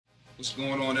What's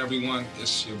going on, everyone?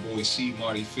 It's your boy C.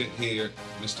 Marty Fit here,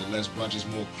 Mr. Less Brunches,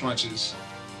 More Crunches,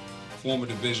 former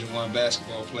Division I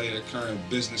basketball player, current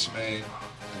businessman.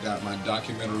 I got my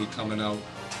documentary coming out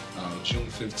June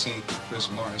 15th, the Chris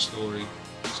Martin story.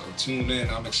 So tune in.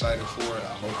 I'm excited for it.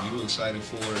 I hope you're excited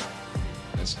for it.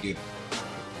 Let's get it.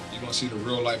 You're going to see the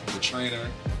real life of the trainer.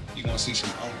 You're going to see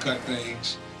some uncut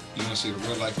things. You're going to see the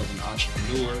real life of an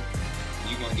entrepreneur.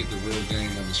 You're going to get the real game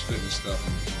of his fitness stuff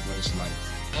and what it's like.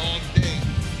 Long day.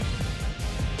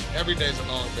 Every day's a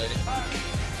long day. I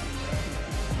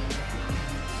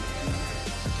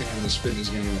came in this fitness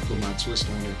game and put my twist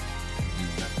on it. And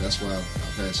that's why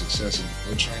I've had success. And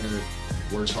no trainer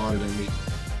works harder than me.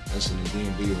 That's in the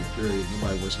DMV or period.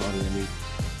 Nobody works harder than me.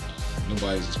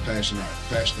 Nobody's as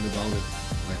passionate about it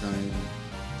like I am.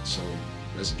 So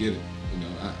let's get it. You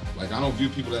know, I don't view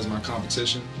people as my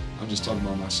competition. I'm just talking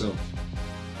about myself.